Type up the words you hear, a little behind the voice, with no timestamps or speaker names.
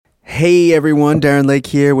Hey everyone, Darren Lake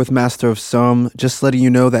here with Master of Some. Just letting you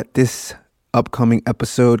know that this upcoming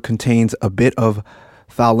episode contains a bit of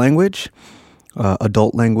foul language,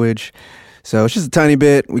 adult language. So it's just a tiny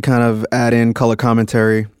bit. We kind of add in color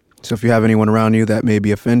commentary. So if you have anyone around you that may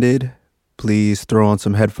be offended, please throw on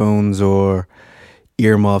some headphones or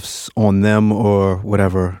earmuffs on them or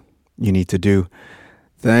whatever you need to do.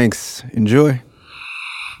 Thanks. Enjoy.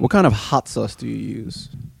 What kind of hot sauce do you use?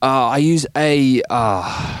 I use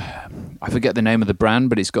I forget the name of the brand,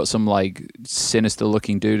 but it's got some like sinister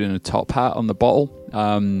looking dude in a top hat on the bottle.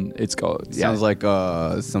 It's got Sounds like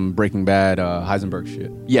some Breaking Bad Heisenberg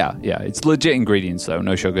shit. Yeah, it's legit ingredients though,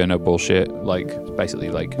 no sugar, no bullshit. Like basically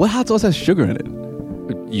like What hot sauce has sugar in it?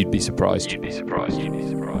 You'd be surprised.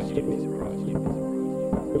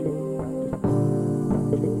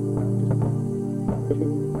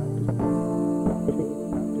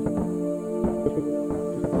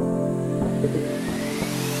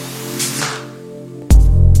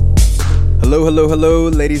 Hello,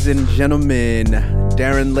 ladies and gentlemen.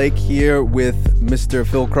 Darren Lake here with Mr.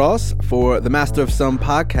 Phil Cross for the Master of Some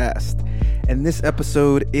podcast. And this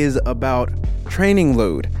episode is about training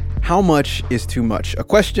load. How much is too much? A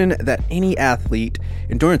question that any athlete,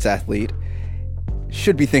 endurance athlete,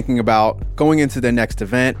 should be thinking about going into their next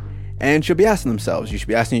event and should be asking themselves. You should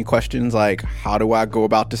be asking you questions like, how do I go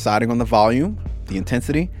about deciding on the volume, the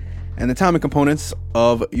intensity, and the timing components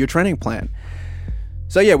of your training plan?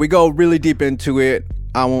 So yeah, we go really deep into it.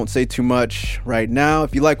 I won't say too much right now.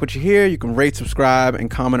 If you like what you hear, you can rate, subscribe,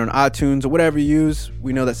 and comment on iTunes or whatever you use.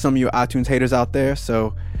 We know that some of you are iTunes haters out there,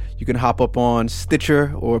 so you can hop up on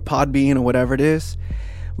Stitcher or Podbean or whatever it is.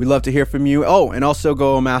 We'd love to hear from you. Oh, and also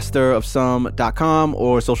go masterofsome.com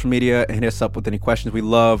or social media and hit us up with any questions. We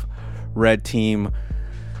love Red Team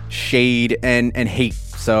shade and hate.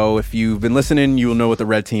 So if you've been listening, you'll know what the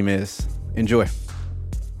Red Team is. Enjoy.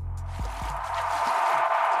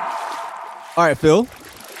 All right, Phil.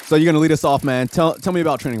 So you're going to lead us off, man. Tell me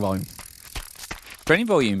about training volume. Training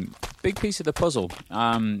volume, big piece of the puzzle.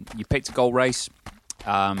 You picked a goal race.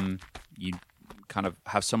 You kind of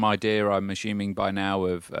have some idea, I'm assuming by now,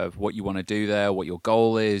 of what you want to do there, what your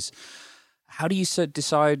goal is. How do you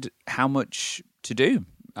decide how much to do?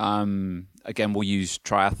 Again, we'll use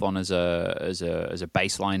triathlon as a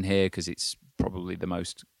baseline here because it's probably the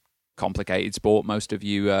most complicated sport most of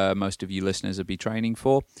you listeners will be training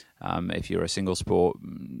for. If you're a single sport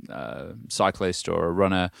cyclist or a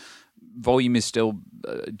runner, volume is still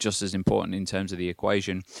just as important in terms of the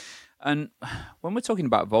equation. And when we're talking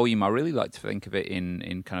about volume, I really like to think of it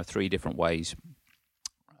in kind of three different ways.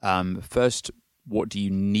 First, what do you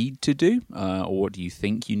need to do, or what do you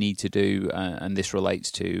think you need to do? And this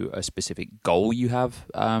relates to a specific goal you have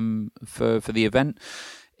for the event.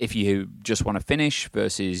 If you just want to finish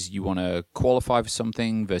versus you want to qualify for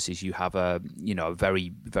something versus you have a very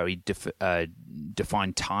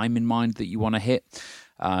defined time in mind that you want to hit,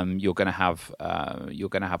 you're going to have a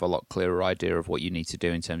lot clearer idea of what you need to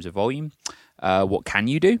do in terms of volume. What can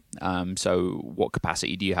you do? So what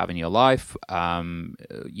capacity do you have in your life?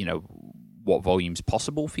 What volume's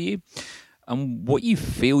possible for you? And what you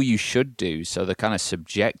feel you should do, so the kind of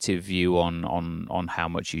subjective view on how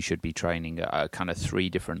much you should be training, are kind of three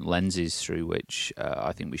different lenses through which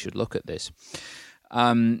I think we should look at this.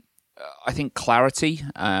 I think clarity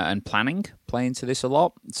and planning play into this a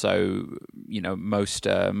lot. So, most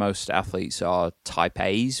athletes are type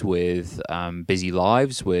A's with busy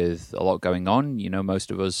lives with a lot going on.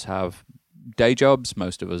 Most of us have day jobs.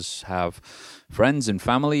 Most of us have friends and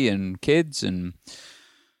family and kids and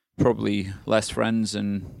probably less friends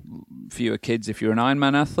and fewer kids if you're an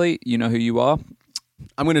Ironman athlete. You know who you are.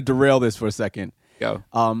 I'm going to derail this for a second. Go.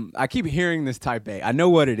 I keep hearing this type A. I know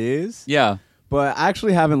what it is. Yeah. But I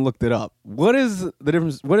actually haven't looked it up. What is the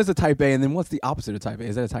difference? What is a type A, and then what's the opposite of type A?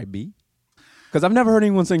 Is that a type B? Because I've never heard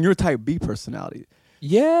anyone saying you're a type B personality.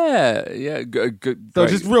 Yeah. Good. So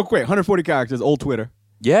just real quick, 140 characters, old Twitter.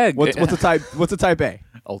 Yeah. What's a type A?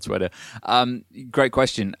 Old Twitter. Great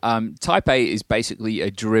question. Type A is basically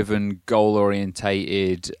a driven,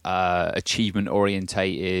 goal-orientated,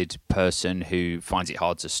 achievement-orientated person who finds it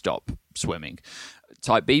hard to stop swimming.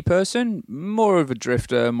 Type B person, more of a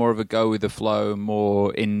drifter, more of a go with the flow,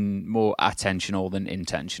 more attentional than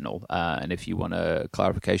intentional. And if you want a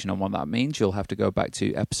clarification on what that means, you'll have to go back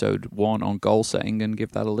to episode 1 on goal setting and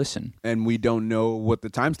give that a listen. And we don't know what the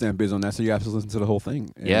timestamp is on that, so you have to listen to the whole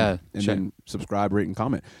thing. And then subscribe, rate, and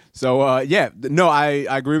comment. So, I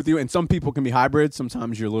agree with you. And some people can be hybrids.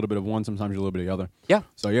 Sometimes you're a little bit of one, sometimes you're a little bit of the other. Yeah.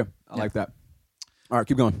 So, I like that. All right,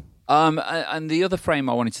 keep going. And the other frame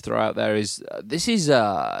I wanted to throw out there is this is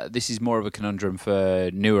more of a conundrum for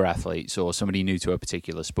newer athletes or somebody new to a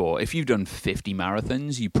particular sport. If you've done 50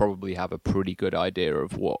 marathons, you probably have a pretty good idea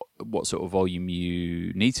of what sort of volume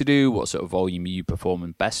you need to do, what sort of volume you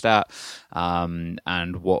perform best at, and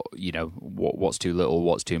what's too little,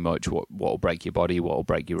 what's too much, what will break your body, what will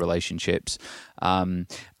break your relationships,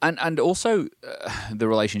 and also the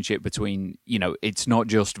relationship between it's not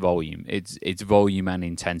just volume, it's volume and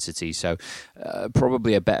intensity. So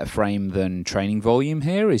probably a better frame than training volume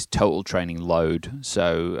here is total training load.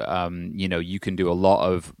 So you can do a lot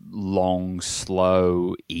of long,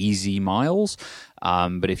 slow, easy miles,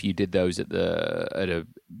 but if you did those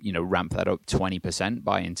ramp that up 20%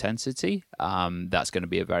 by intensity, that's going to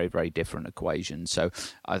be a very, very different equation. So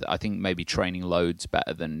I think maybe training load's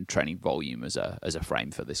better than training volume as a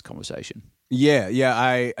frame for this conversation. Yeah,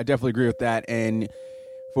 I definitely agree with that. And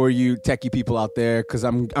for you techie people out there, because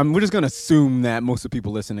we're just going to assume that most of the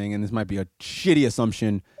people listening, and this might be a shitty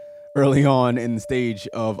assumption early on in the stage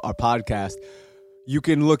of our podcast, you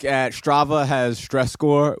can look at Strava has Stress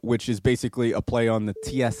Score, which is basically a play on the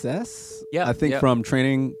TSS, from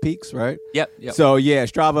Training Peaks, right? Yep. So,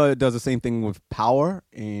 Strava does the same thing with power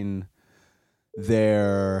in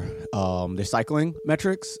their cycling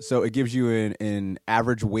metrics. So it gives you an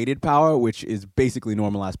average weighted power, which is basically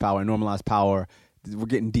normalized power. And normalized power, we're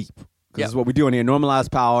getting deep because this is what we're doing here.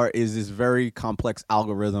 Normalized power is this very complex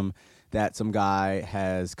algorithm that some guy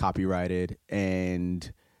has copyrighted,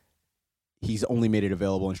 and he's only made it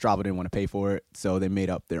available, and Strava didn't want to pay for it, so they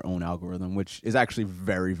made up their own algorithm, which is actually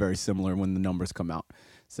very, very similar when the numbers come out.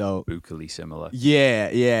 So spookily similar. Yeah,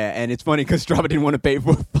 and it's funny because Strava didn't want to pay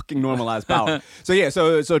for fucking normalized power.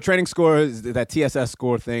 So training score is that TSS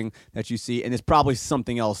score thing that you see, and there's probably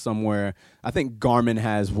something else somewhere. I think Garmin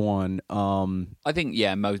has one. I think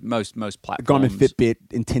most platforms. Garmin Fitbit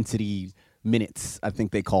intensity minutes, I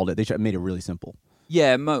think they called it. They made it really simple.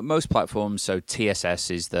 Yeah, most platforms. So TSS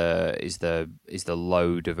is the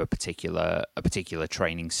load of a particular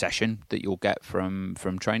training session that you'll get from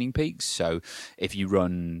Training Peaks. So if you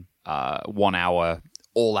run 1 hour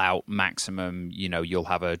all out maximum, you'll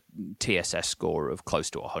have a TSS score of close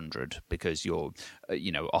to 100 because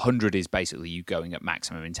 100 is basically you going at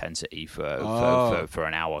maximum intensity for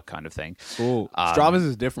an hour kind of thing. Cool. Strava's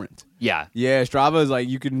is different. Yeah. Strava is like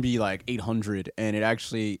you can be like 800, and it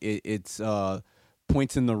actually it's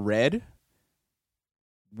points in the red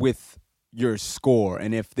with your score,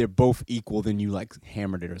 and if they're both equal, then you like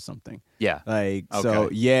hammered it or something. Yeah. Like okay. So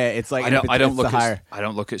it's like I don't look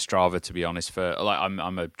at Strava, to be honest. For like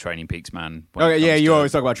I'm a Training Peaks man. You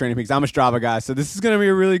always talk about Training Peaks. I'm a Strava guy, so this is gonna be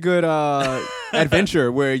a really good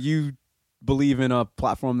adventure where you believe in a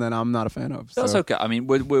platform that I'm not a fan of. So. That's okay. I mean,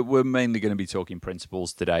 we're mainly going to be talking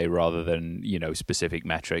principles today rather than specific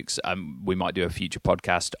metrics. We might do a future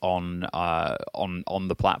podcast on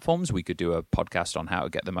the platforms. We could do a podcast on how to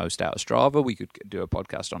get the most out of Strava. We could do a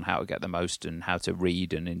podcast on how to get the most and how to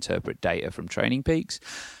read and interpret data from Training Peaks.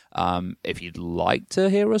 If you'd like to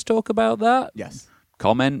hear us talk about that, yes,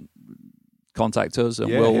 contact us, and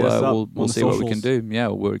we'll see what we can do. Yeah,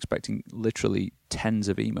 we're expecting literally tens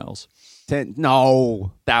of emails.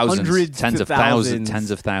 Thousands. Hundreds, tens of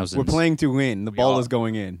thousands. We're playing to win. The ball is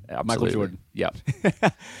going in. Absolutely. Michael Jordan. Yeah.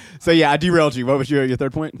 So I derailed you. What was your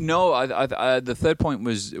third point? No, the third point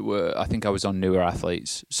was I think I was on newer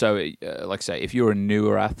athletes. So like I say, if you're a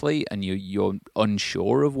newer athlete and you're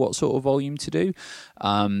unsure of what sort of volume to do,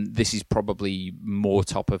 this is probably more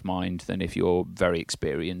top of mind than if you're very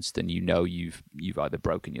experienced and you've either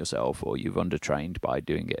broken yourself or you've undertrained by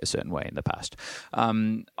doing it a certain way in the past.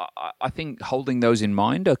 I think holding those in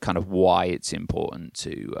mind are kind of why it's important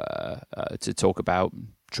to talk about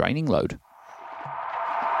training load.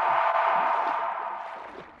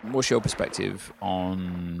 What's your perspective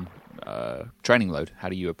on training load? How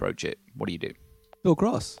do you approach it? What do you do? Phil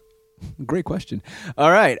Cross. Great question. All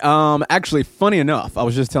right. Actually, funny enough, I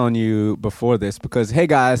was just telling you before this because, hey,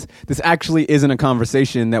 guys, this actually isn't a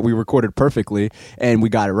conversation that we recorded perfectly and we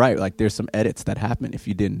got it right. Like, there's some edits that happen if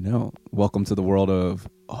you didn't know. Welcome to the world of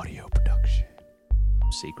audio production.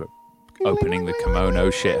 Secret opening the kimono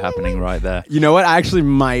shit happening right there. You know what? I actually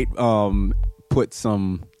might put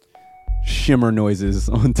some shimmer noises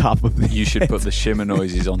on top of this. You should put the shimmer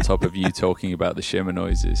noises on top of you talking about the shimmer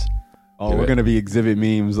noises. Oh, we're going to be exhibit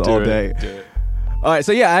memes all day. Do it. All right.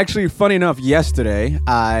 So, actually, funny enough, yesterday,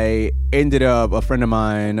 I ended up, a friend of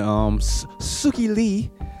mine, Suki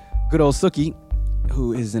Lee, good old Suki,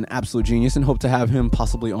 who is an absolute genius, and hope to have him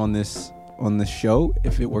possibly on this show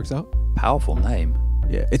if it works out. Powerful name.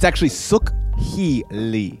 Yeah. It's actually Suk Hee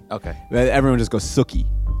Lee. Okay. Everyone just goes Suki.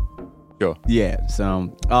 Sure. Yeah.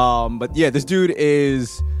 So, but yeah, this dude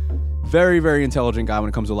is very, very intelligent guy when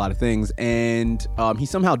it comes to a lot of things, and he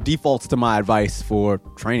somehow defaults to my advice for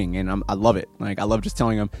training, and I love it. Like, I love just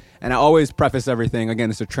telling him, and I always preface everything.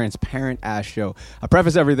 Again, it's a transparent ass show. I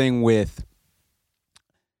preface everything with,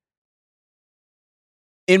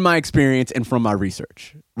 in my experience and from my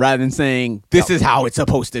research, rather than saying this is how it's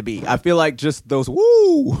supposed to be. I feel like just those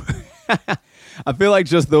I feel like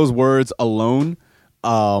just those words alone,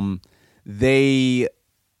 they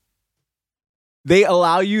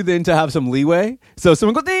allow you then to have some leeway. So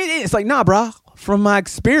someone goes, it's like, nah, brah. From my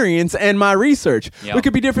experience and my research, it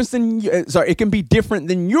could be different than it can be different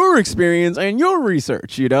than your experience and your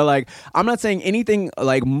research. You know, like, I'm not saying anything.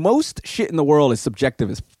 Like, most shit in the world is subjective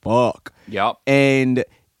as fuck. Yep. And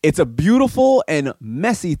it's a beautiful and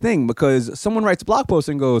messy thing, because someone writes a blog post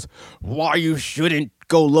and goes, why you shouldn't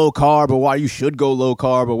go low carb, or why you should go low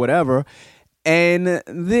carb, or whatever, and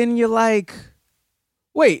then you're like,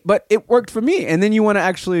 wait, but it worked for me. And then you want to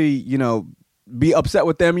actually, you know, be upset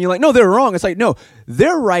with them. And you're like, no, they're wrong. It's like, no,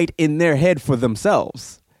 they're right in their head for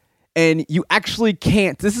themselves. And you actually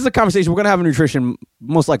can't. This is a conversation. We're going to have a nutrition,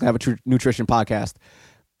 most likely have a nutrition podcast.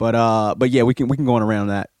 But yeah, we can go on around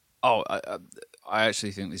that. Oh, I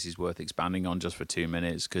actually think this is worth expanding on just for 2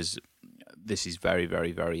 minutes, because this is very,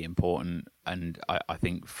 very, very important. And I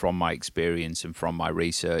think from my experience and from my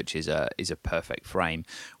research is a perfect frame.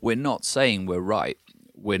 We're not saying we're right.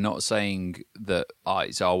 We're not saying that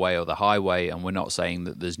it's our way or the highway, and we're not saying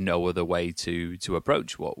that there's no other way to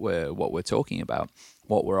approach what we're talking about.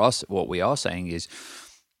 What we are saying is,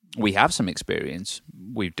 we have some experience,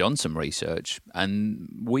 we've done some research, and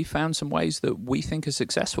we found some ways that we think are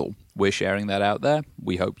successful. We're sharing that out there.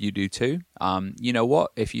 We hope you do too. You know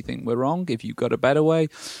what? If you think we're wrong, if you've got a better way,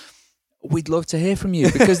 we'd love to hear from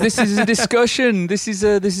you, because this is a discussion. This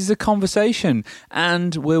is a conversation,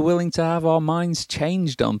 and we're willing to have our minds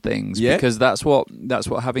changed on things, because that's what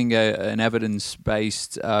having an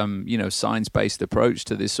evidence-based, science-based approach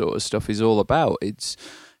to this sort of stuff is all about. It's,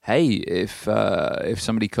 hey, if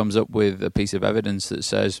somebody comes up with a piece of evidence that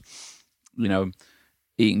says, you know,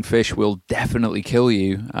 eating fish will definitely kill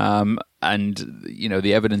you, and you know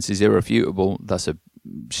the evidence is irrefutable, that's a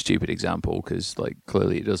stupid example, because like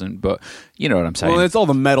clearly it doesn't, but you know what I'm saying. Well, it's all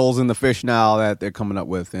the metals in the fish now that they're coming up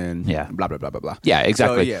with, and blah blah blah blah blah. Yeah,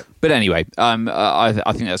 exactly. So, yeah. But anyway, I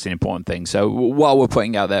think that's an important thing. So while we're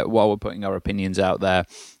putting our opinions out there,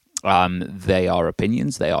 they are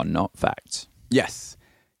opinions, they are not facts. Yes,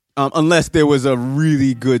 unless there was a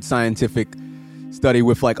really good scientific study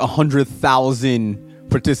with like 100,000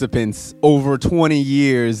 participants over 20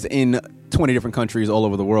 years in 20 different countries all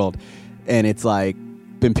over the world, and it's like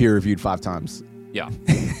been peer reviewed 5 times. Yeah.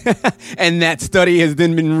 And that study has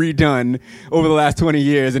then been redone over the last 20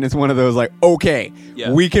 years, and it's one of those like, okay,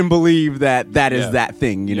 we can believe that is that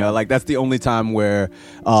thing, you know, like that's the only time where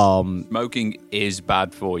smoking is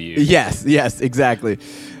bad for you. Yes, exactly.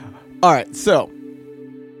 All right, so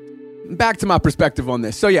back to my perspective on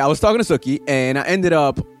this. So yeah, I was talking to Suki, and I ended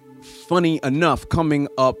up, funny enough, coming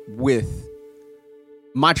up with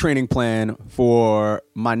my training plan for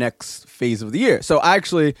my next phase of the year. So I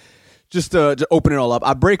actually, just to open it all up,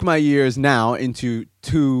 I break my years now into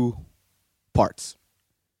 2 parts.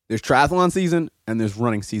 There's triathlon season and there's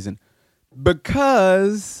running season.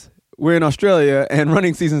 Because we're in Australia and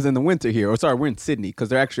running season's in the winter here. Or sorry, we're in Sydney, because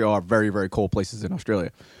there actually are very, very cold places in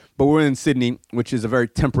Australia. But we're in Sydney, which is a very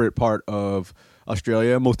temperate part of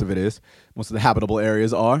Australia. Most of it is. Most of the habitable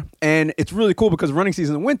areas are. And it's really cool because running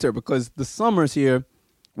season in winter, because the summers here,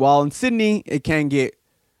 while in Sydney it can get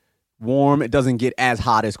warm, it doesn't get as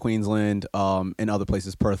hot as Queensland and other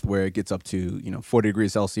places, Perth, where it gets up to 40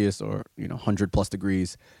 degrees Celsius or 100 plus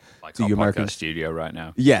degrees. Like to our your American studio right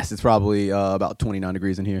now. Yes, it's probably about 29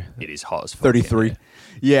 degrees in here. It is hot as fuck. 33.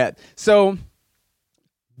 Yeah. So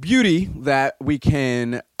beauty that we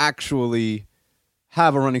can actually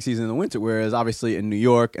have a running season in the winter, whereas obviously in New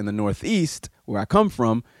York and the Northeast, where I come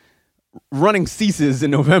from, running ceases in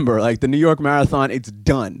November. Like the New York Marathon, it's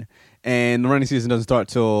done. And the running season doesn't start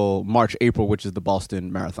till March, April, which is the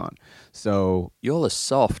Boston Marathon. So y'all are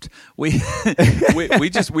soft. We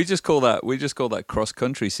just call that cross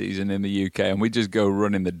country season in the UK, and we just go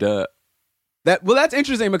run in the dirt. That's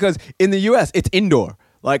interesting, because in the US it's indoor.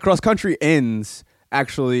 Like cross country ends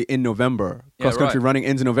actually in November. Cross country running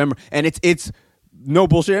ends in November, and it's no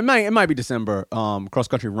bullshit. It might be December. Cross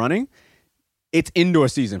country running. It's indoor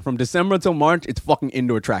season. From December till March, it's fucking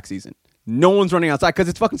indoor track season. No one's running outside because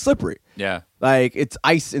it's fucking slippery. Yeah. Like, it's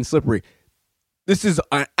ice and slippery. This is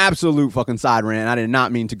an absolute fucking side rant. I did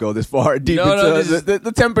not mean to go this far deep No, into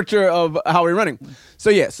the temperature of how we're running.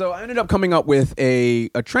 So I ended up coming up with a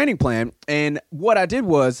training plan, and what I did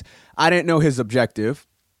was I didn't know his objective.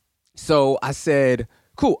 So I said,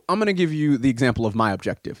 cool, I'm going to give you the example of my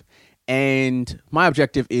objective. And my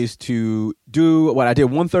objective is to do what I did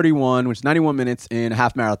 131, which is 91 minutes in a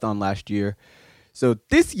half marathon last year. So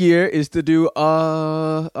this year is to do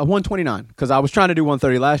a 129, because I was trying to do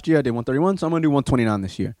 130 last year. I did 131, so I'm going to do 129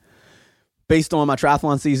 this year. Based on my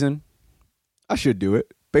triathlon season, I should do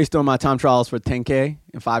it. Based on my time trials for 10K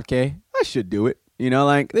and 5K, I should do it.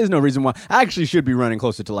 There's no reason why. I actually should be running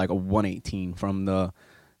closer to like a 118 from the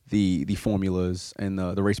formulas and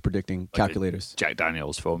the race predicting calculators. Jack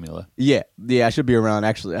Daniels formula. Yeah, I should be around.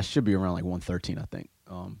 Actually, I should be around like 113, I think,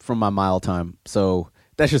 from my mile time. So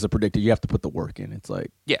that's just a predictor. You have to put the work in. It's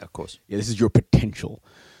like, yeah, of course. Yeah, this is your potential.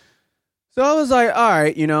 So I was like, all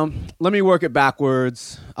right, let me work it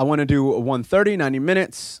backwards. I want to do a 130, 90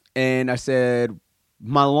 minutes. And I said,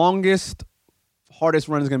 my hardest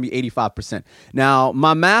run is going to be 85%. Now,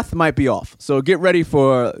 my math might be off. So get ready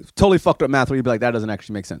for totally fucked up math where you'd be like, that doesn't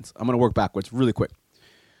actually make sense. I'm going to work backwards really quick.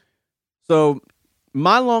 So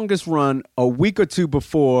my longest run a week or two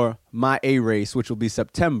before my A race, which will be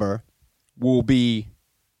September, will be,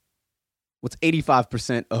 what's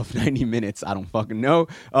 85% of 90 minutes? I don't fucking know.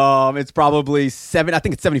 It's probably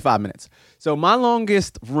 75 minutes. So my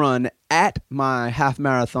longest run at my half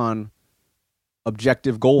marathon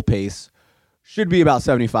objective goal pace should be about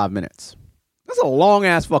 75 minutes. That's a long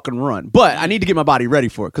ass fucking run, but I need to get my body ready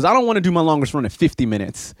for it, because I don't want to do my longest run at 50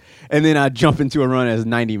 minutes and then I jump into a run as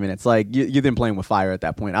 90 minutes. Like, you're then playing with fire at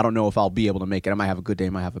that point. I don't know if I'll be able to make it. I might have a good day, I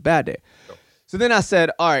might have a bad day. So then I said,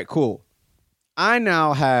 all right, cool. I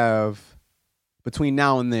now have, between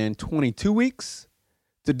now and then, 22 weeks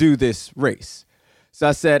to do this race. So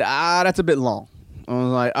I said, that's a bit long. I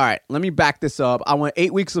was like, all right, let me back this up. I want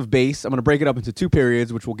 8 weeks of base. I'm going to break it up into 2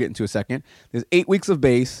 periods, which we'll get into a second. There's 8 weeks of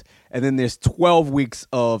base, and then there's 12 weeks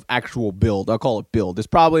of actual build. I'll call it build. There's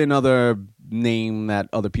probably another name that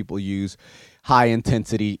other people use, high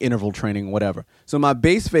intensity, interval training, whatever. So my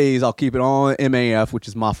base phase, I'll keep it on MAF, which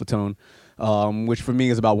is Maffetone, which for me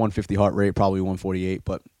is about 150 heart rate, probably 148,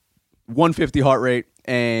 but 150 heart rate.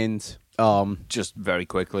 And just very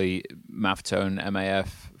quickly, Maffetone, MAF,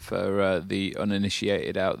 for the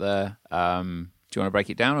uninitiated out there. Do you want to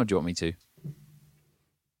break it down, or do you want me to?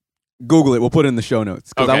 Google it. We'll put it in the show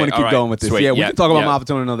notes, because I want to keep going with this. Sweet. Yeah, we can talk about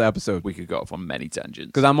Maffetone in another episode. We could go off on many tangents,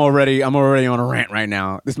 because I'm already on a rant right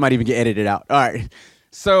now. This might even get edited out. All right.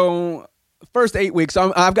 So first 8 weeks,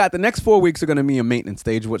 I've got the next 4 weeks are going to be a maintenance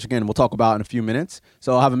stage, which again we'll talk about in a few minutes.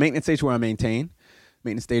 So I'll have a maintenance stage where I maintain.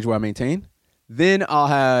 Then I'll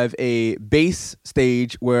have a base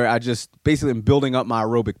stage where I just basically am building up my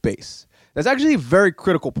aerobic base. That's actually a very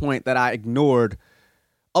critical point that I ignored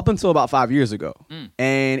up until about 5 years ago.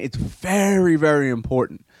 And it's very, very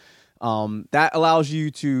important. That allows you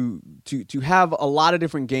to have a lot of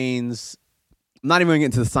different gains. I'm not even going to get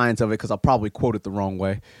into the science of it, because I'll probably quote it the wrong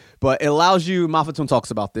way. But it allows you, Maffetone talks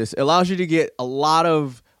about this, it allows you to get a lot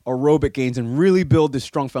of aerobic gains and really build this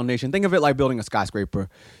strong foundation. Think of it like building a skyscraper.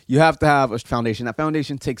 You have to have a foundation. That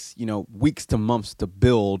foundation takes, weeks to months to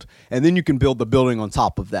build, and then you can build the building on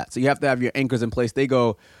top of that. So you have to have your anchors in place.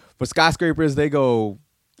 For skyscrapers, they go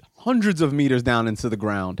hundreds of meters down into the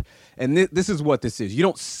ground. And this is what this is. You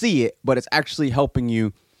don't see it, but it's actually helping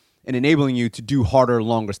you and enabling you to do harder,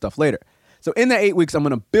 longer stuff later. So in the 8 weeks, I'm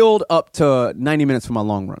going to build up to 90 minutes for my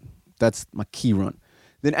long run. That's my key run.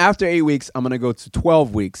 Then after 8 weeks, I'm going to go to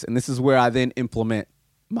 12 weeks, and this is where I then implement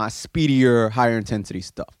my speedier, higher intensity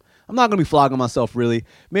stuff. I'm not going to be flogging myself, really.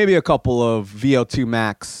 Maybe a couple of VO2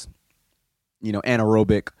 max,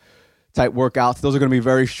 anaerobic type workouts. Those are going to be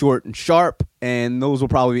very short and sharp, and those will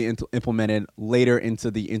probably be implemented later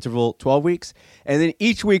into the interval 12 weeks. And then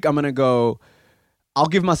each week, I'll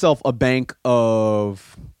give myself a bank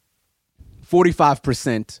of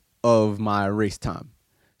 45% of my race time.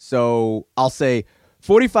 So I'll say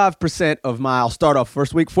 45% I'll start off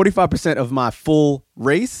first week, 45% of my full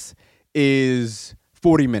race is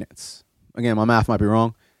 40 minutes. Again, my math might be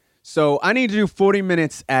wrong. So I need to do 40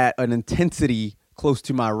 minutes at an intensity close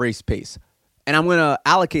to my race pace. And I'm going to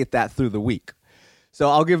allocate that through the week. So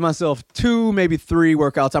I'll give myself 2, maybe 3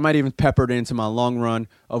 workouts. I might even pepper it into my long run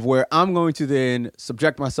of where I'm going to then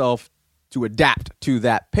subject myself to adapt to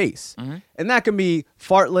that pace. Mm-hmm. And that can be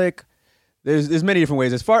fartlek. There's many different ways.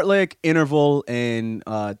 There's fartlek, interval, and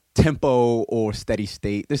tempo or steady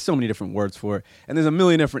state. There's so many different words for it. And there's a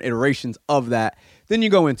million different iterations of that. Then you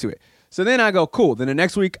go into it. So then I go, cool. Then the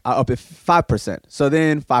next week, I up it 5%. So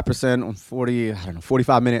then 5% on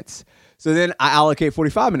 45 minutes. So then I allocate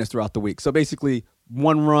 45 minutes throughout the week. So basically,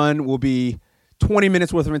 one run will be 20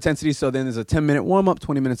 minutes worth of intensity. So then there's a 10-minute warm-up,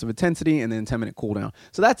 20 minutes of intensity, and then 10-minute cool down.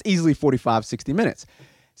 So that's easily 45, 60 minutes.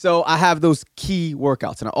 So I have those key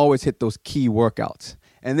workouts, and I always hit those key workouts.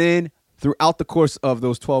 And then throughout the course of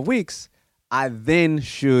those 12 weeks, I then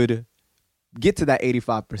should get to that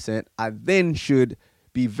 85%. I then should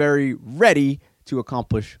be very ready to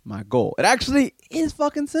accomplish my goal. It actually is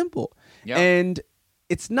fucking simple. Yep. And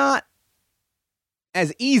it's not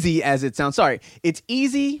as easy as it sounds. Sorry, it's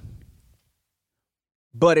easy,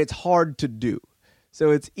 but it's hard to do.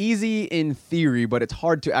 So it's easy in theory, but it's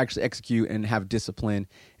hard to actually execute and have discipline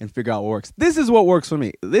and figure out what works. This is what works for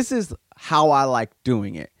me. This is how I like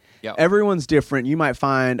doing it. Yep. Everyone's different. You might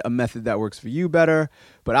find a method that works for you better,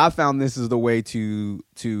 but I found this is the way to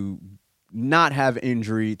not have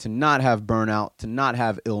injury, to not have burnout, to not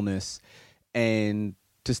have illness, and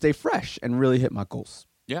to stay fresh and really hit my goals.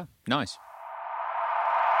 Yeah, nice.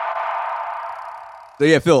 So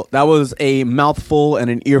yeah, Phil, that was a mouthful and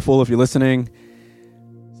an earful if you're listening.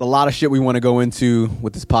 There's a lot of shit we want to go into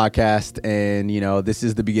with this podcast, and this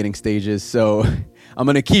is the beginning stages. So I'm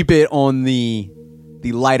going to keep it on the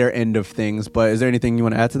lighter end of things, but is there anything you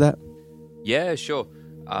want to add to that? Yeah, sure.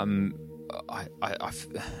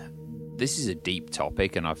 This is a deep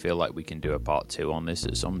topic, and I feel like we can do a part 2 on this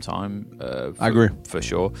at some time. I agree for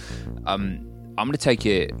sure. I'm going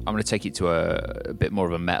to take it to a bit more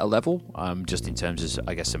of a meta level, just in terms of,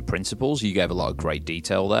 I guess, some principles. You gave a lot of great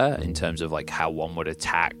detail there in terms of like how one would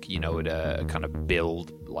attack, would kind of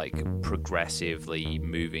build like progressively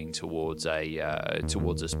moving towards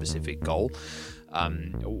a specific goal.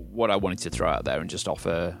 What I wanted to throw out there and just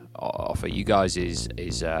offer you guys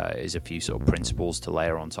is a few sort of principles to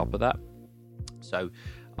layer on top of that. So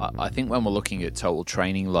I think when we're looking at total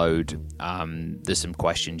training load, there's some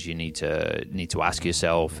questions you need to ask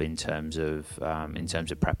yourself in terms of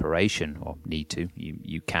preparation, or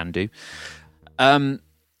you can do.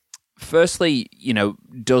 Firstly,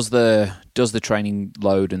 does the training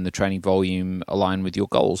load and the training volume align with your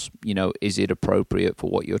goals? Is it appropriate for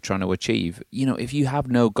what you're trying to achieve? If you have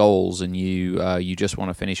no goals and you just want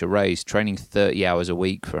to finish a race, training 30 hours a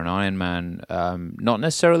week for an Ironman, not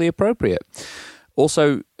necessarily appropriate.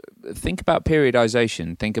 Also, think about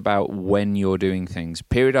periodization. Think about when you're doing things.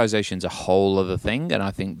 Periodization's a whole other thing, and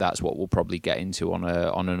I think that's what we'll probably get into on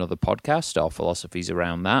another podcast. Our philosophies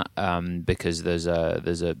around that, because there's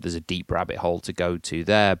a deep rabbit hole to go to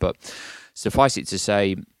there. But suffice it to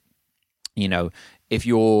say, if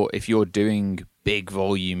you're doing big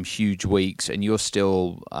volume, huge weeks, and you're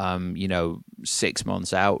still 6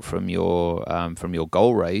 months out from your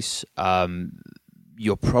goal race,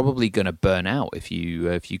 you're probably going to burn out if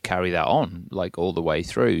you carry that on like all the way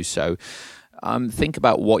through. So think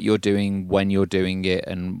about what you're doing, when you're doing it,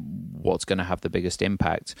 and what's going to have the biggest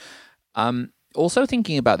impact. Also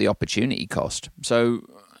thinking about the opportunity cost. So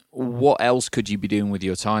what else could you be doing with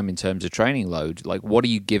your time in terms of training load? Like, what are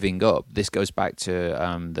you giving up? This goes back to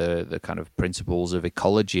the kind of principles of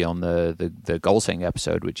ecology on the goal setting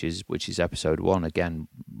episode, which is episode 1. Again,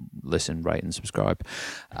 listen, rate, and subscribe.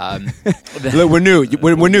 Look, we're new.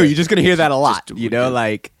 We're new. You're just gonna hear that a lot.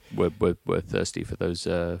 We're thirsty for those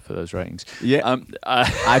ratings. Yeah.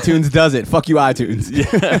 iTunes does it. Fuck you, iTunes.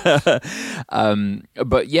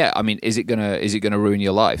 But yeah, I mean, is it gonna ruin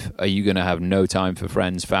your life? Are you gonna have no time for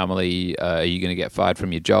friends, family? Are you gonna get fired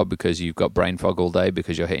from your job because you've got brain fog all day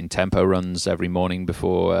because you're hitting tempo runs every morning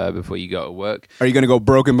before you go to work? Are you gonna go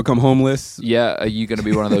broke and become homeless? Yeah. Are you gonna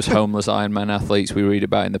be one of those homeless Ironman athletes we read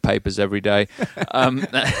about in the papers every day?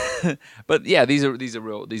 But yeah, these are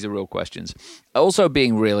real questions. Also,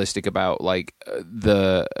 being realistic about like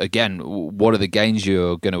what are the gains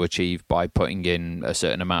you're going to achieve by putting in a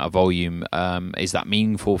certain amount of volume? Is that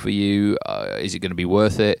meaningful for you? Is it going to be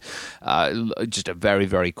worth it? Just a very,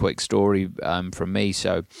 very quick story from me.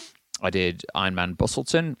 So I did Ironman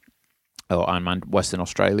Busselton, or Ironman Western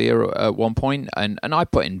Australia at one point, and I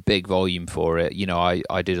put in big volume for it.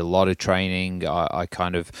 I did a lot of training. I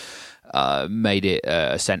kind of made it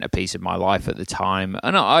a centerpiece of my life at the time,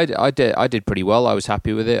 and I did pretty well. I was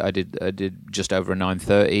happy with it. I did just over a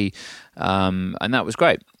 9:30, and that was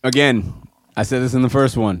great. Again, I said this in the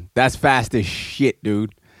first one. That's fast as shit,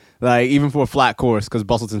 dude. Like, even for a flat course, because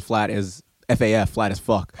Busselton's flat is FAF, flat as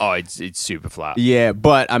fuck. Oh, it's super flat. Yeah,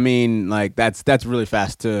 but I mean, like, that's really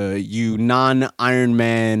fast to you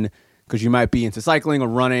non-Ironman. Because you might be into cycling or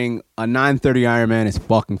running. A 9:30 Ironman is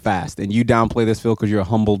fucking fast. And you downplay this, Phil, because you're a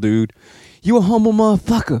humble dude. You a humble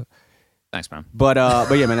motherfucker. Thanks, man. But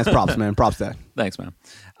yeah, man, that's props, man. Props to that. Thanks, man.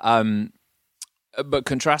 But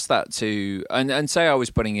contrast that to, and say I was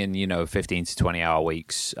putting in, 15 to 20 hour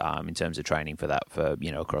weeks in terms of training for that, for,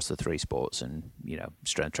 across the 3 sports and,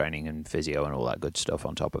 strength training and physio and all that good stuff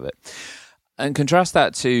on top of it. And contrast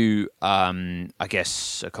that to, I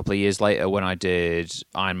guess, a couple of years later when I did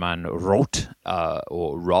Ironman Roth,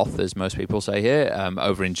 or Roth, as most people say here,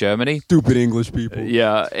 over in Germany. Stupid English people.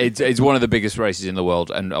 Yeah, it's one of the biggest races in the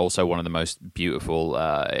world, and also one of the most beautiful,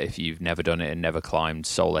 if you've never done it and never climbed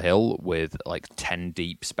Solar Hill, with like 10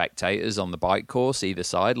 deep spectators on the bike course either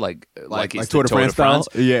side, like it's Tour de France style?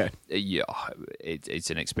 Yeah,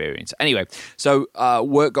 it's an experience. Anyway, so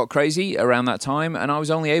work got crazy around that time, and I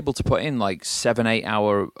was only able to put in like 7-8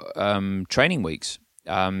 hour training weeks.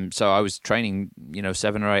 So I was training,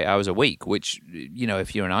 7 or 8 hours a week, which,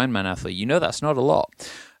 if you're an Ironman athlete, that's not a lot.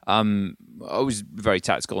 I was very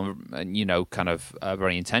tactical and kind of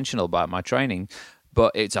very intentional about my training.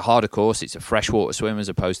 But it's a harder course. It's a freshwater swim as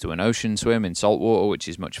opposed to an ocean swim in saltwater, which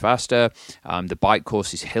is much faster. The bike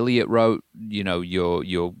course is hilly at Roth.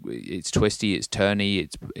 It's twisty, it's turny,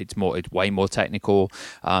 it's way more technical.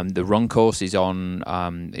 The run course is on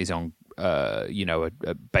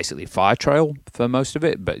basically a fire trail for most of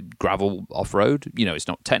it, but gravel off road. It's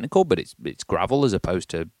not technical, but it's gravel as opposed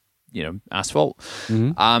to asphalt.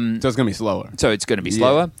 Mm-hmm. So it's gonna be slower.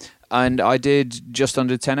 Slower, and I did just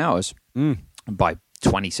under 10 hours. By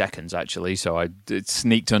 20 seconds, actually. So I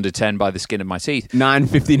sneaked under 10 by the skin of my teeth.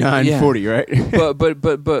 9:59:40, right?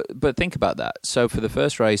 But think about that. So for the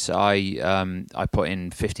first race, I put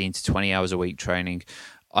in 15 to 20 hours a week training.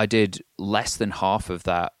 I did less than half of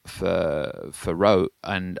that for Roth,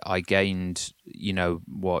 and I gained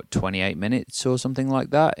 28 minutes or something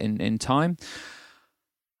like that in time.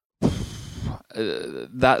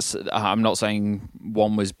 I'm not saying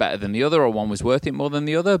one was better than the other or one was worth it more than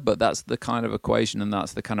the other, but that's the kind of equation and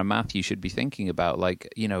that's the kind of math you should be thinking about. Like,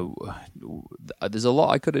 there's a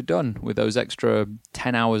lot I could have done with those extra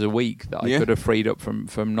 10 hours a week that I could have freed up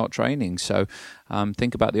from not training. So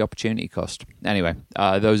think about the opportunity cost. Anyway,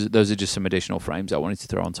 those are just some additional frames I wanted to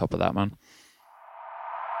throw on top of that, man.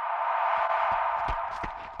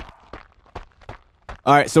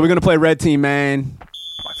 All right, so we're going to play Red Team, man.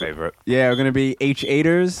 My favorite. Yeah, we're going to be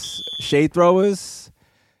H8ers, shade throwers.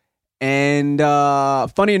 And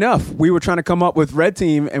funny enough, we were trying to come up with Red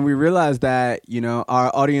Team, and we realized that,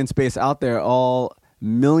 our audience base out there, all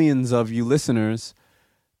millions of you listeners,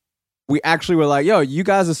 we actually were like, yo, you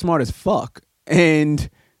guys are smart as fuck. And,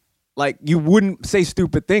 like, you wouldn't say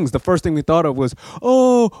stupid things. The first thing we thought of was,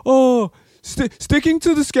 sticking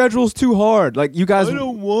to the schedule's too hard. Like, you guys... I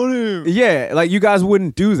don't want to. Yeah, like, you guys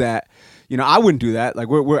wouldn't do that. I wouldn't do that. Like,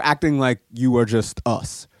 we're acting like you are just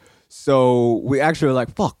us. So we actually were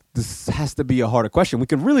like, fuck, this has to be a harder question. We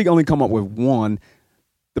could really only come up with one.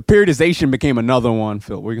 The periodization became another one.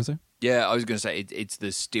 Phil, what were you going to say? Yeah, I was going to say it's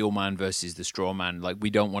the steel man versus the straw man. Like, we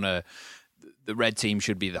don't want to... The Red Team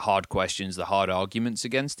should be the hard questions, the hard arguments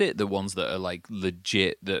against it, the ones that are like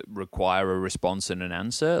legit, that require a response and an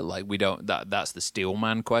answer. Like, we don't, that's the steel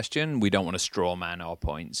man question. We don't want to straw man our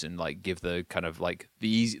points and like give the kind of like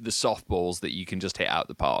the softballs that you can just hit out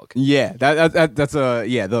the park. Yeah, that's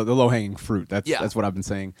the low hanging fruit. That's what I've been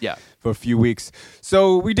saying. Yeah. For a few weeks.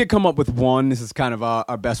 So we did come up with one. This is kind of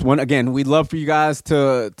our best one. Again, we'd love for you guys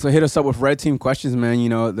to hit us up with Red Team questions, man.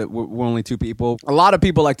 That we're only 2 people. A lot of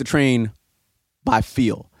people like to train by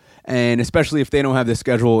feel, and especially if they don't have their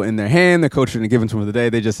schedule in their hand, their coach didn't give it to them the day,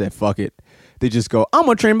 they just say fuck it. They just go, I'm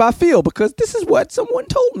gonna train by feel because this is what someone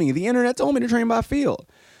told me. The internet told me to train by feel.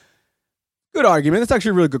 Good argument. That's actually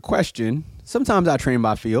a really good question. Sometimes I train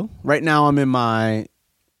by feel. Right now I'm in my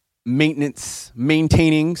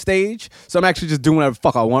maintaining stage, so I'm actually just doing whatever the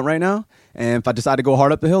fuck I want right now. And if I decide to go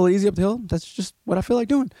hard up the hill or easy up the hill, that's just what I feel like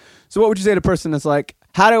doing. So what would you say to a person that's like,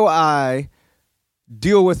 how do I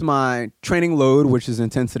deal with my training load, which is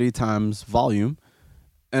intensity times volume,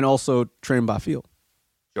 and also train by feel?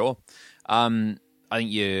 Sure. I think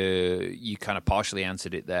you kind of partially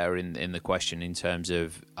answered it there in the question in terms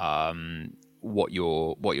of what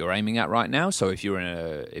you're aiming at right now. So if you're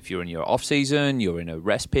in your off season, you're in a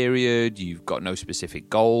rest period, you've got no specific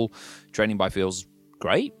goal, training by feel's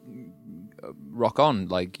great. Rock on.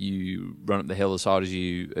 Like, you run up the hill as hard as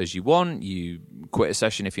you want, you quit a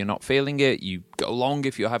session if you're not feeling it, you go long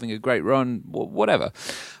if you're having a great run, whatever.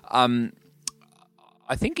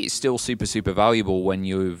 I think it's still super, super valuable when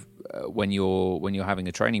you're having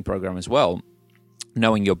a training program as well,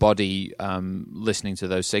 knowing your body, listening to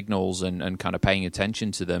those signals and kind of paying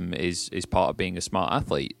attention to them is part of being a smart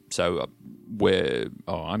athlete. So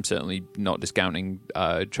I'm certainly not discounting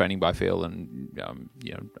training by feel, and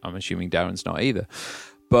I'm assuming Darren's not either.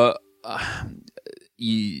 But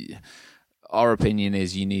our opinion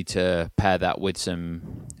is you need to pair that with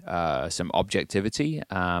some objectivity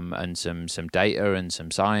and some data and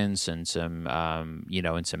some science and some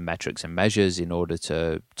and some metrics and measures in order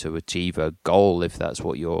to achieve a goal if that's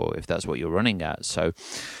what you're running at. So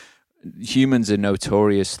humans are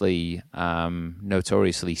notoriously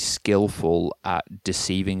skillful at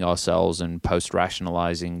deceiving ourselves and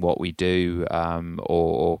post-rationalizing what we do,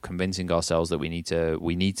 or convincing ourselves that we need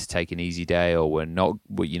to take an easy day, or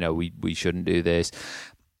we shouldn't do this,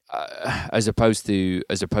 as opposed to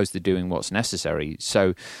doing what's necessary.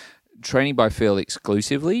 So training by feel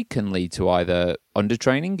exclusively can lead to either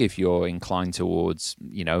undertraining if you're inclined towards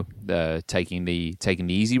taking the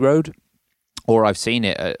easy road. Or I've seen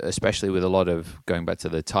it, especially with a lot of, going back to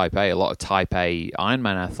the Type A, a lot of Type A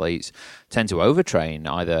Ironman athletes tend to overtrain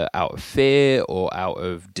either out of fear or out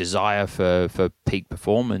of desire for peak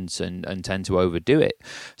performance, and tend to overdo it.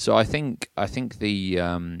 So I think the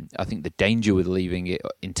danger with leaving it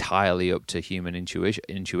entirely up to human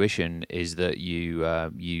intuition is that you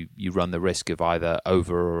run the risk of either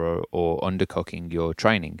over or undercooking your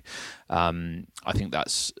training. I think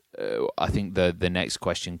the next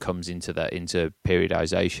question comes into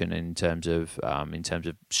periodization in terms of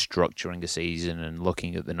structuring a season and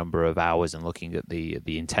looking at the number of hours and looking at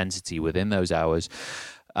the intensity within those hours.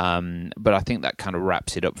 But I think that kind of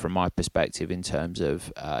wraps it up from my perspective in terms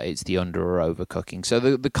of it's the under or over cooking. So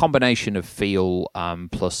the combination of feel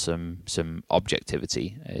plus some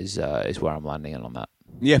objectivity is where I'm landing on that.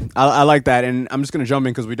 Yeah, I like that, and I'm just going to jump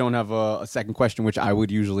in because we don't have a second question, which I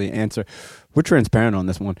would usually answer. We're transparent on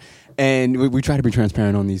this one, and we try to be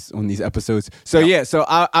transparent on these episodes. So yeah, so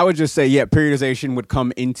I would just say periodization would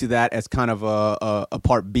come into that as kind of a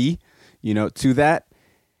part B, to that,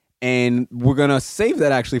 and we're gonna save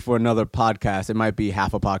that actually for another podcast. It might be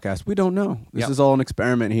half a podcast. We don't know. This is all an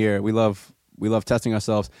experiment here. We love testing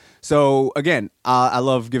ourselves. So again, I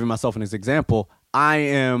love giving myself an example. I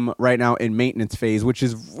am right now in maintenance phase, which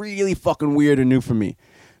is really fucking weird and new for me,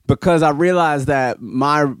 because I realized that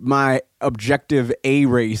my objective A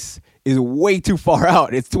race is way too far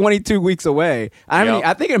out. It's 22 weeks away.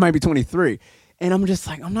 I think it might be 23. And I'm just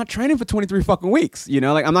like, I'm not training for 23 fucking weeks. I'm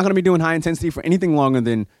not going to be doing high intensity for anything longer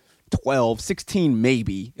than 12, 16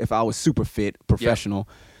 maybe if I was super fit, professional.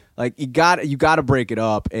 Like you got to break it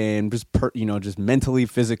up and just mentally,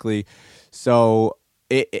 physically. So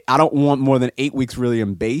I don't want more than 8 weeks really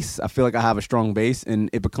in base. I feel like I have a strong base, and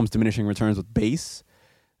it becomes diminishing returns with base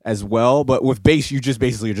as well. But with base, you just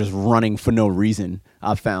basically are just running for no reason.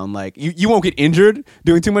 I've found like you won't get injured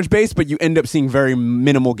doing too much base, but you end up seeing very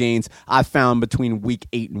minimal gains. I've found between week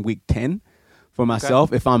 8 and week 10 for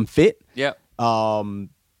myself if I'm fit. Yeah.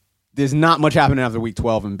 There's not much happening after week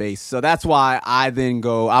 12 in base. So that's why I then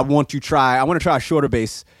go, I want to try a shorter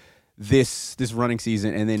base this running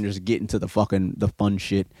season, and then just get into the fun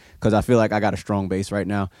shit, because I feel like I got a strong base right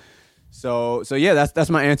now. So yeah, that's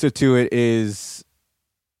my answer to it is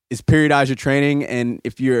periodize your training, and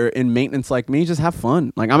if you're in maintenance like me, just have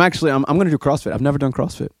fun. Like I'm going to do CrossFit. I've never done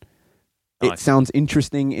CrossFit. Nice. It sounds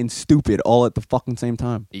interesting and stupid all at the fucking same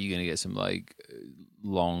time. Are you going to get some like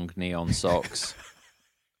long neon socks?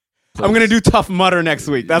 I'm going to do Tough Mudder next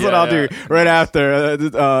week. That's what I'll do right after.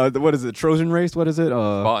 What is it? Trojan Race? What is it?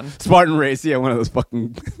 Spartan Race. Yeah, one of those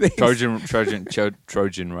fucking things.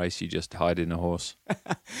 Trojan Race. You just hide in a horse.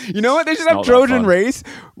 You know what? They should have Trojan Race.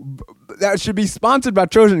 That should be sponsored by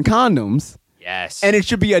Trojan Condoms. Yes. And it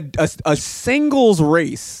should be a singles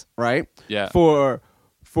race, right? Yeah. For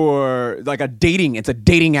like it's a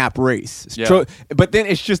dating app race. Yeah. But then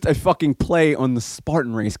it's just a fucking play on the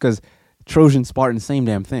Spartan Race, because Trojan, Spartan, same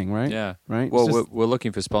damn thing, right? Yeah. Right. Well, we're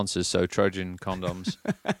looking for sponsors, so Trojan Condoms.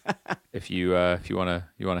 if you wanna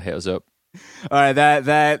hit us up. All right,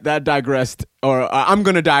 that digressed, or I'm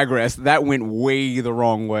gonna digress. That went way the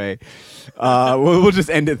wrong way. We'll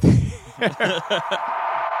just end it there.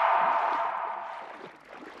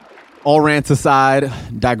 All rants aside,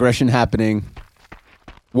 digression happening.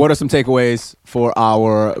 What are some takeaways for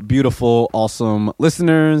our beautiful, awesome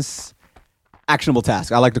listeners? Actionable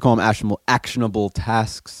tasks. I like to call them actionable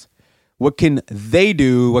tasks. What can they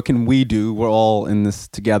do? What can we do? We're all in this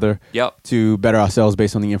together to better ourselves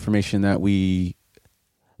based on the information that we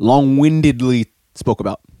long-windedly spoke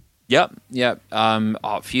about. Yep.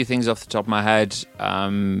 A few things off the top of my head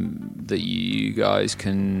that you guys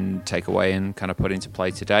can take away and kind of put into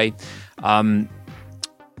play today.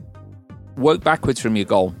 Work backwards from your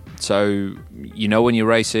goal. So when your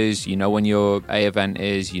race is, when your A event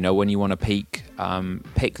is, when you want to peak,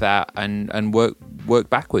 pick that and work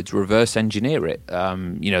backwards, reverse engineer it.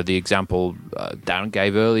 The example Darren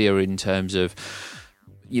gave earlier in terms of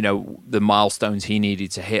the milestones he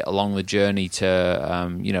needed to hit along the journey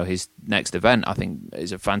to, his next event, I think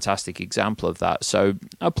is a fantastic example of that. So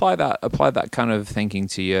apply that kind of thinking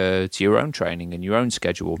to your own training and your own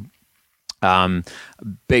schedule.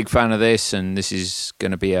 Big fan of this, and this is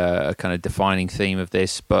going to be a kind of defining theme of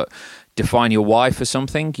this, but define your why for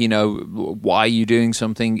something. Why are you doing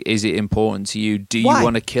something? Is it important to you? Do you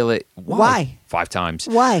want to kill it? Why? 5 times.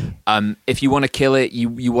 Why? If you want to kill it,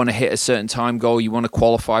 you want to hit a certain time goal, you want to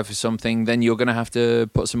qualify for something, then you're going to have to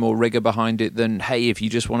put some more rigor behind it than, hey, if you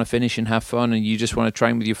just want to finish and have fun and you just want to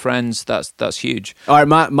train with your friends, that's huge. All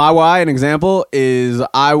right, my why, an example, is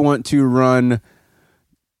I want to run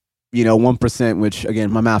 1%, which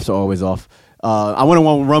again, my maths are always off. I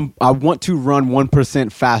want to run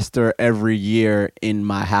 1% faster every year in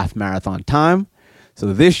my half marathon time.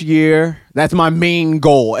 So this year, that's my main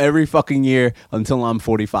goal every fucking year until I'm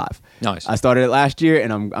 45. Nice. I started it last year,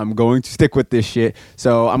 and I'm going to stick with this shit.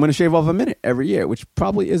 So I'm going to shave off a minute every year, which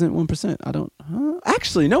probably isn't 1%.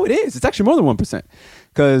 Actually, no, it is. It's actually more than 1%.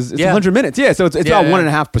 Because it's 100 minutes. Yeah, so it's about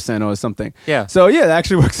 1.5% or something. Yeah. So yeah, that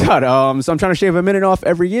actually works out. So I'm trying to shave a minute off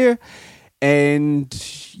every year. And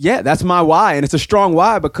yeah, that's my why. And it's a strong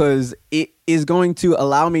why because it is going to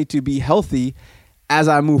allow me to be healthy as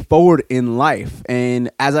I move forward in life. And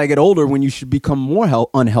as I get older, when you should become more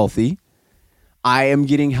unhealthy, I am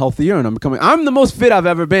getting healthier and I'm the most fit I've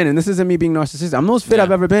ever been. And this isn't me being narcissistic. I'm the most fit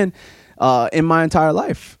I've ever been in my entire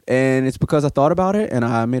life. And it's because I thought about it and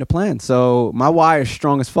I made a plan. So my why is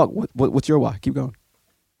strong as fuck. What's your why? Keep going.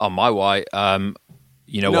 Oh, my why.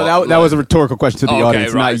 That was a rhetorical question to the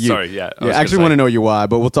audience, right. not you. Sorry, I actually want to know your why,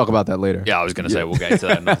 but we'll talk about that later. Yeah, I was going to say we'll get into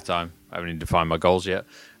that another time. I haven't even defined my goals yet.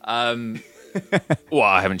 Well,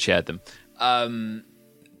 I haven't shared them.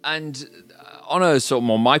 And on a sort of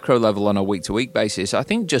more micro level, on a week-to-week basis, I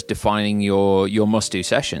think just defining your must-do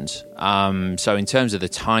sessions. So in terms of the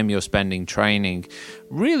time you're spending training,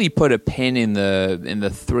 really put a pin in the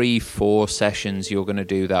 3-4 sessions you're going to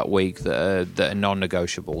do that week that are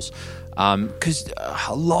non-negotiables. Because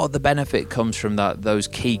a lot of the benefit comes from those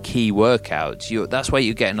key workouts. That's where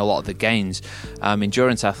you're getting a lot of the gains.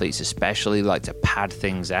 Endurance athletes especially like to pad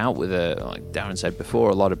things out with like Darren said before,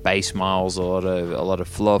 a lot of base miles, a lot of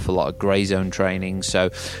fluff, a lot of grey zone training. So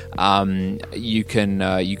you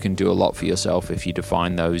can do a lot for yourself if you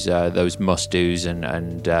define those must dos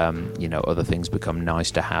and other things become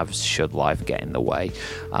nice to have should life get in the way.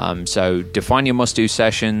 So define your must do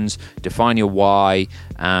sessions, define your why,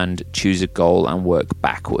 and choose a goal and work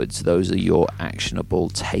backwards. Those are your actionable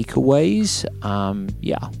takeaways.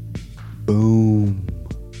 Boom.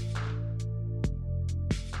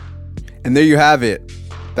 And there you have it.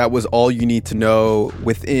 That was all you need to know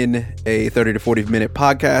within a 30 to 40 minute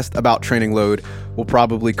podcast about training load. We'll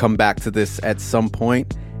probably come back to this at some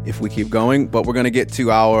point if we keep going, but we're going to get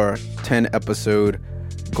to our 10 episode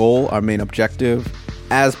goal, our main objective,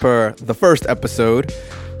 as per the first episode.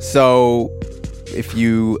 So if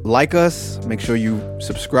you like us, make sure you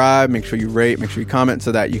subscribe, make sure you rate, make sure you comment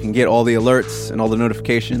so that you can get all the alerts and all the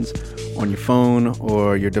notifications on your phone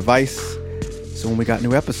or your device. So when we got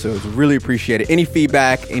new episodes, we really appreciate it. Any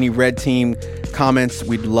feedback, any Red Team comments,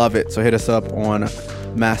 we'd love it. So hit us up on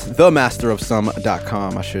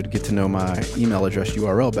themasterofsome.com. I should get to know my email address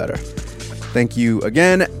URL better. Thank you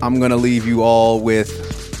again. I'm going to leave you all with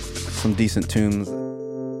some decent tunes.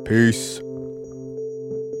 Peace.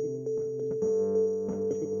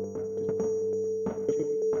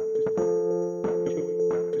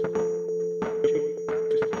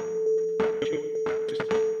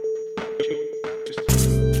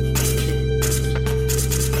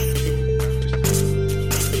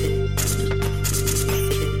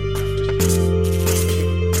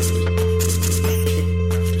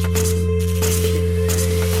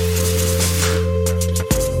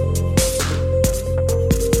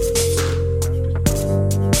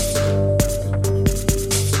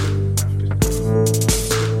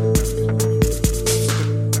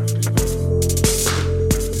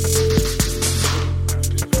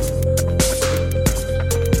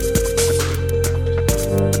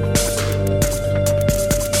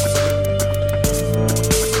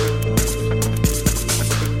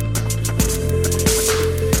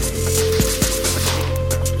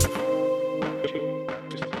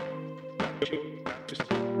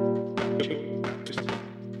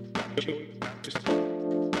 Just